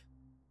stuff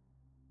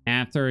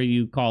after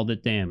you called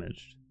it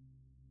damaged.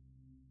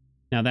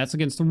 Now, that's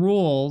against the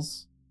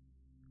rules.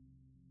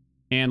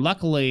 And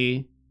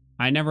luckily,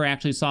 I never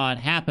actually saw it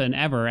happen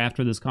ever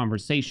after this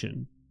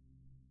conversation.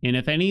 And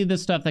if any of the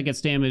stuff that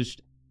gets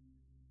damaged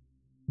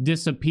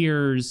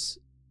disappears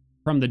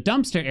from the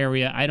dumpster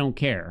area, I don't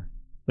care.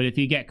 But if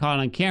you get caught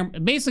on camera...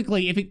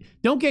 Basically, if you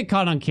don't get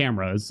caught on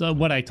camera is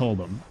what I told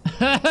them.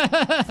 I'll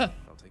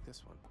take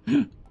this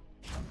one.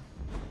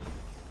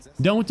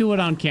 Don't do it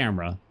on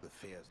camera.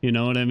 You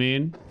know what I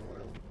mean?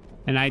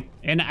 And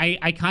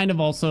I kind of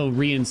also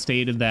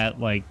reinstated that,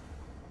 like,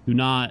 do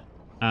not,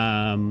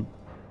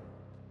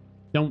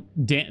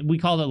 we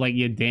called it, like,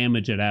 you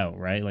damage it out,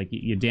 right? Like,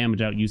 you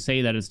damage out, you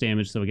say that it's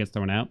damaged so it gets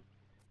thrown out.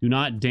 Do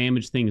not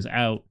damage things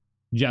out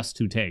just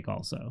to take,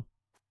 also.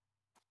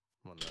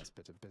 One last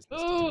bit of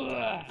business.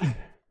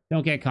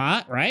 Don't get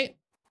caught, right?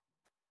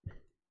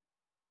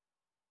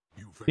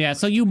 You Yeah,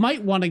 so you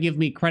might want to give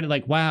me credit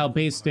like, wow,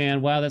 base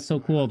stand, wow, that's so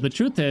cool. The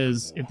truth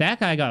is, if that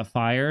guy got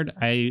fired,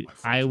 I'd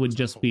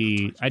just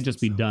be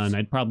done.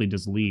 I'd probably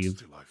just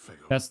leave.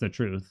 That's the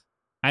truth.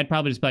 I'd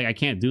probably just be like, I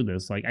can't do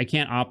this. Like, I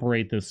can't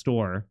operate this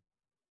store.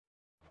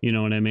 You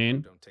know what I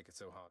mean? Don't take it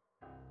so hard.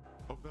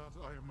 Of that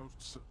I am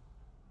most certain.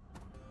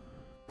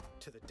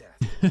 To the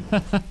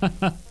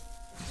death.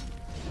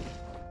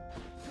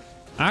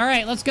 All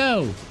right, let's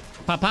go.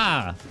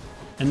 Papa.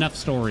 Enough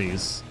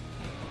stories.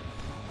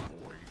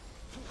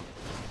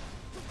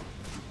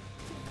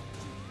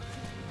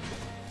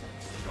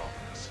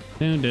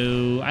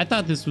 Doo-doo. I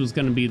thought this was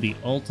going to be the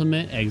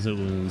ultimate exit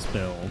wounds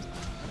build.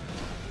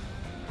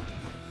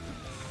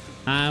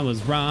 I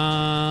was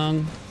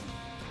wrong.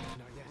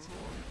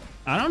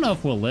 I don't know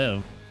if we'll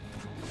live,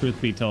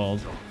 truth be told.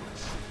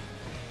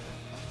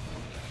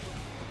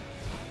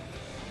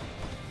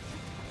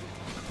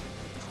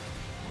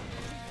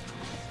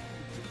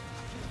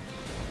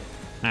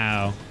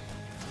 Ow.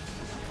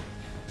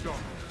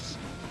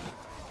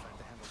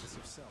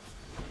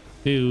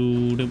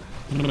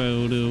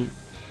 Doo-doo.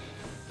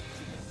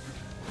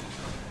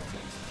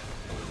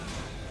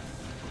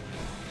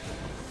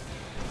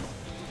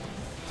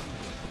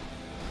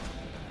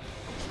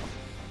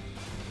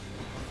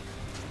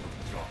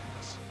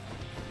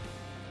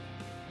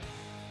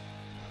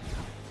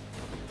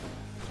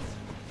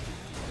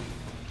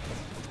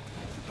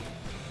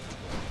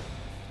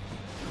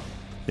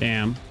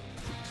 Damn.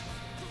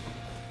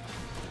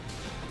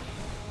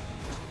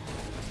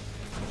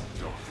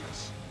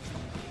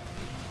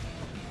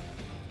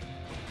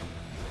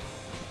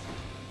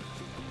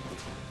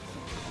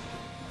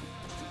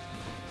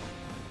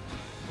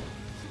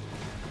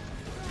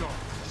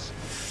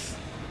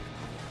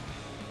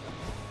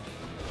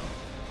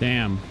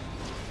 Damn.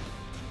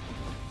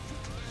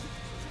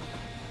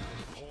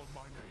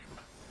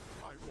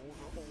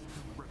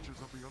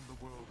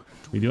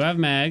 We do have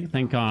mag,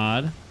 thank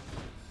God.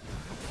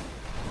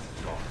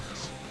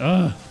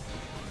 Ugh.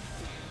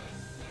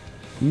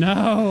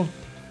 No.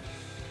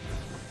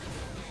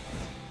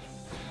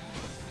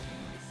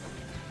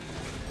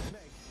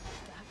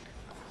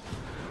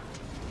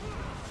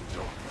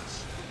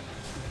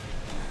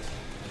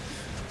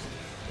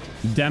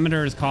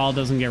 Demeter's call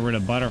doesn't get rid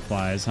of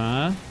butterflies,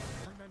 huh?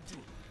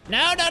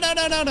 No, no, no,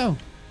 no, no, no.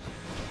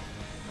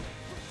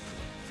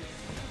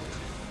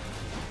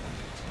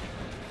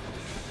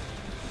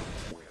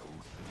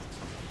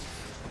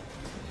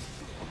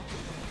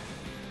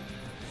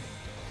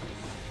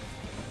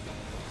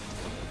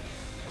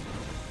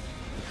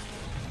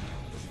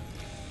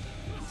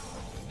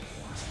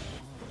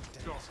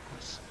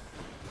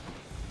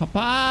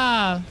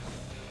 Papa!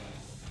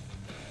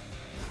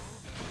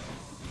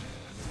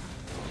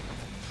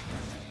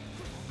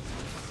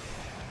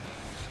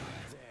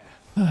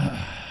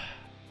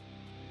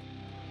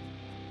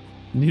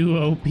 New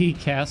OP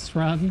cast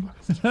run.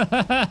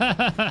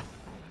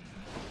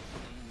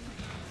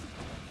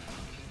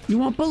 You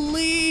won't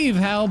believe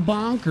how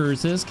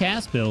bonkers this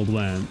cast build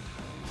went.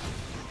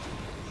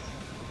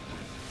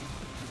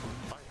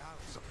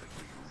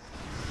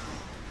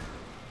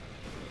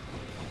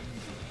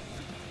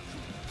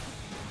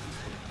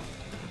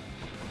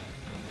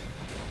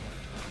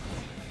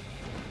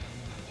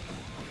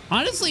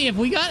 Honestly, if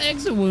we got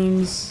exit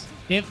wounds,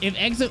 if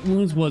exit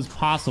wounds was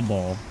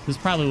possible, this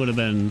probably would have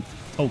been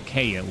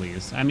okay at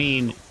least. I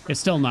mean, it's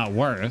still not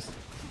worth.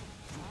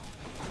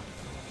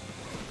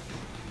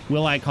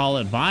 Will I call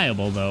it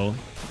viable though?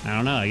 I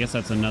don't know. I guess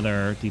that's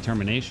another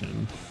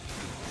determination.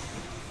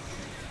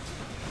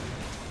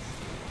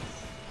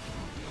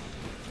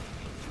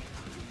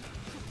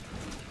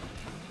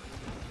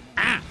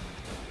 Ah!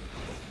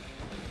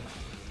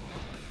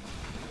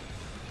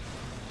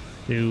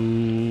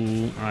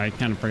 I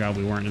kind of forgot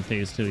we weren't in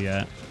phase 2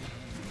 yet.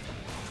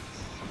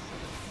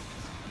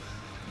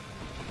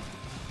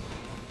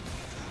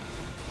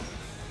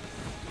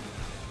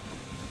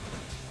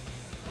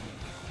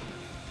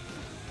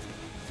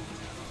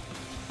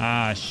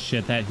 Ah,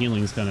 shit, that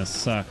healing's gonna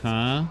suck,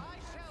 huh?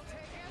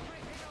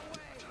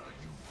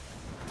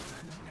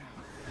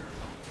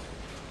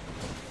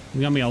 It's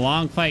gonna be a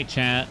long fight,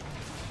 chat.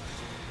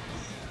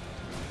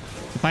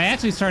 If I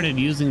actually started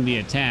using the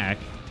attack,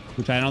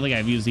 which I don't think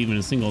I've used even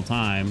a single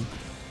time,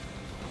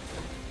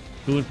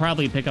 it would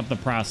probably pick up the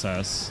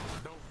process.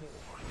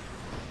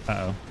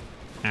 Uh-oh.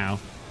 Ow.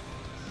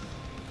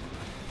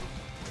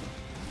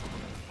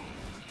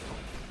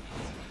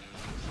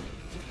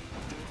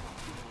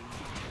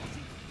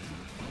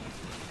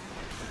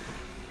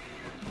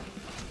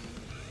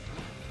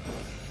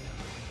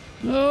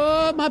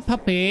 Oh, my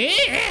puppy.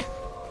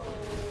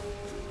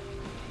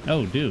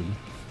 Oh, dude.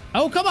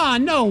 Oh, come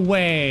on. No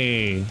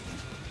way.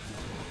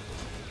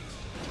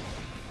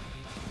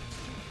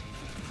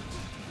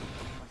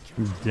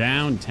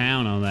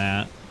 Downtown on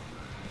that.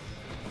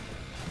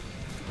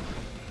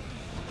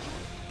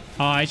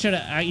 Oh, I should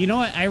have. You know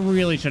what? I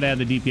really should have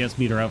had the DPS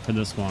meter out for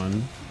this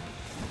one.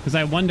 Because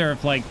I wonder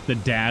if, like, the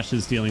dash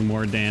is dealing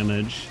more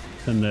damage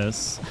than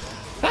this.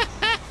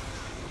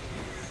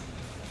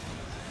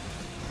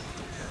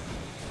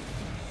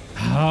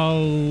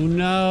 Oh,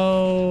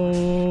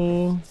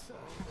 no.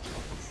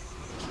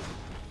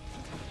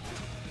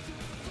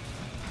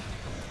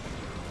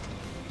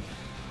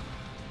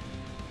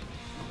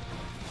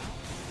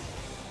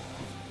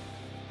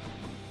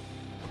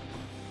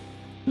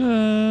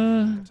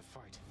 To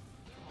fight.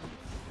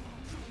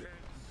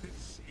 This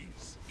is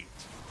it.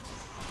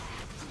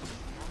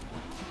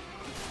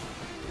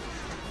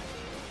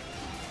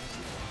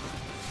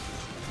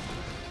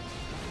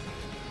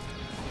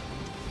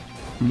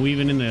 I'm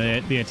weaving in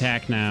the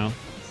attack now.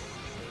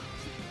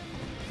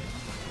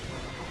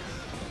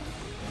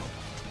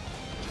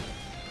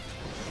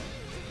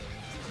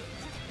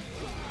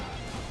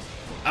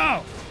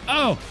 Oh!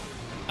 Oh!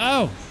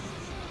 Oh!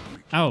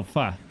 Oh,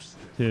 fuck.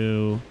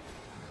 2,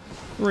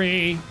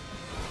 3.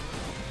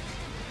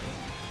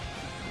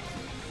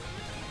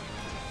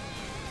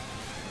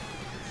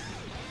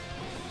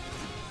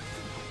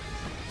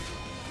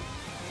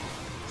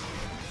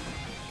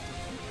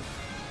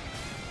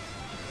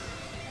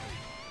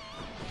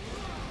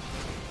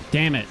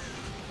 Damn it.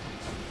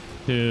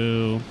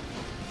 2,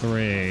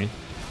 3.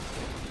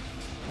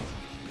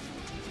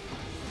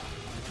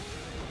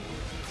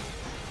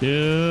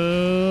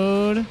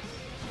 Dude.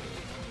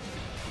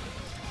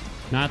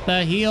 Not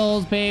the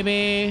heals,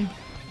 baby.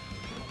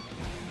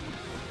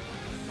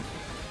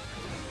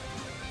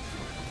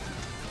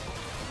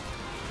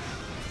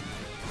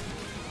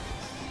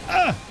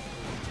 Ugh.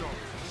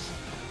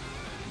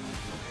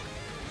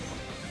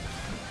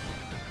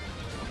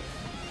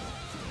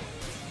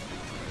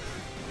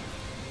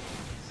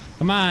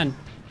 Come on.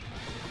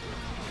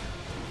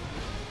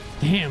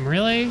 Damn,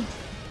 really?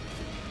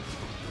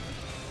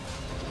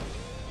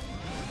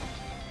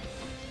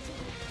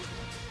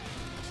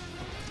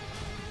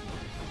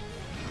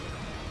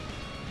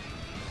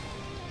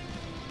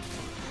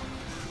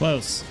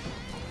 Close.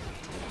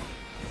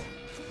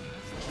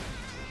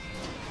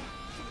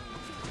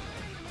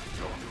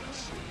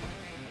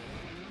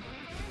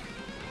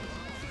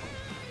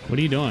 What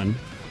are you doing?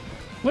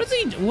 What is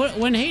he?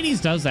 When Hades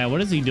does that,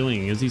 what is he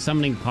doing? Is he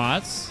summoning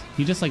pots?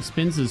 He just like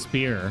spins his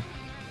spear.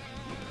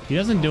 He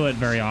doesn't do it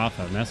very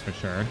often, that's for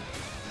sure.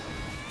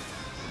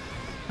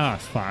 Oh,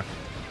 fuck.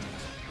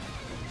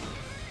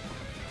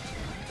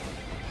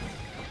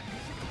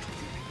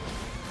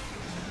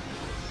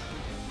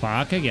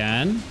 Fuck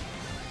again.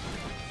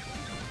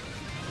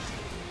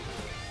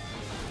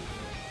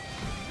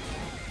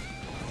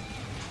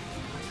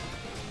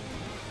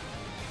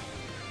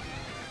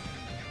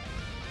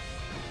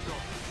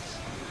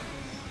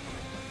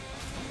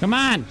 Come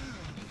on!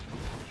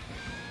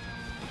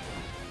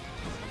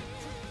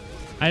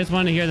 I just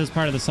wanted to hear this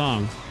part of the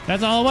song.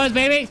 That's all it was,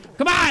 baby!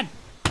 Come on!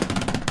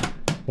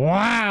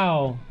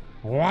 Wow!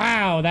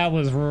 Wow, that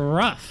was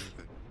rough.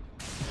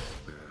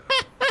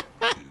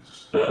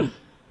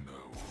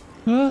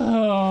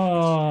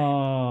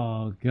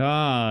 Oh,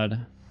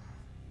 God.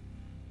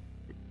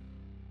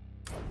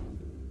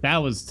 That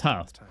was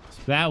tough.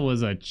 That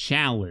was a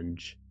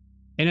challenge.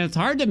 And it's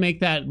hard to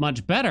make that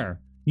much better.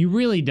 You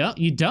really don't.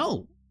 You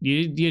don't.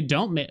 You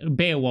don't.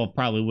 Beowulf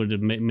probably would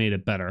have made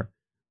it better.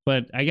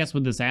 But I guess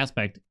with this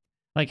aspect,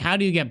 like, how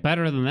do you get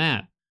better than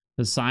that?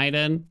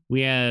 Poseidon,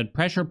 we had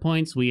pressure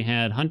points, we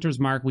had Hunter's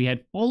Mark, we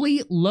had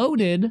fully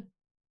loaded,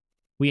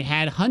 we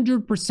had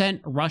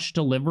 100% rush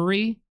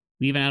delivery,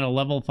 we even had a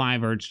level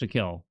 5 urge to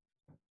kill.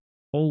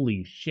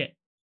 Holy shit.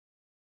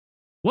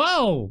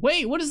 Whoa,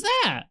 wait, what is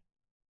that?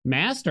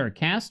 Master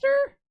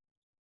Caster?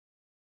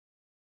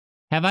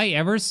 Have I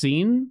ever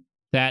seen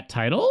that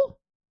title?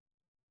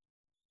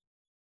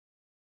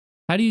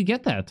 How do you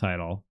get that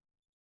title?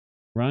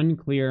 Run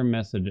clear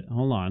message.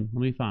 Hold on,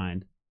 let me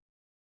find.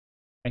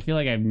 I feel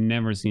like I've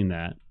never seen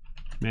that.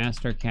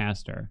 Master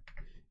Caster.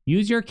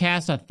 Use your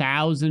cast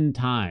 1,000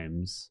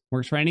 times.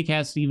 Works for any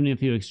cast even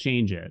if you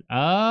exchange it.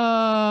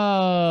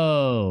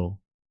 Oh.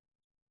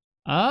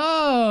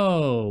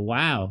 Oh,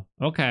 wow.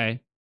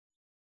 Okay.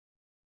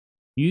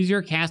 Use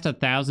your cast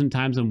 1,000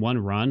 times in one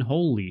run.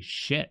 Holy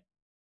shit.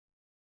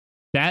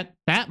 That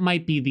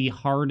might be the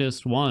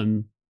hardest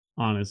one,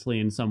 honestly,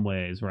 in some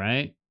ways,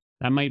 right?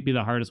 That might be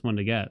the hardest one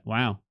to get.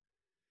 Wow.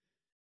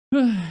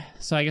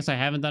 So I guess I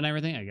haven't done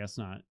everything? I guess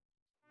not.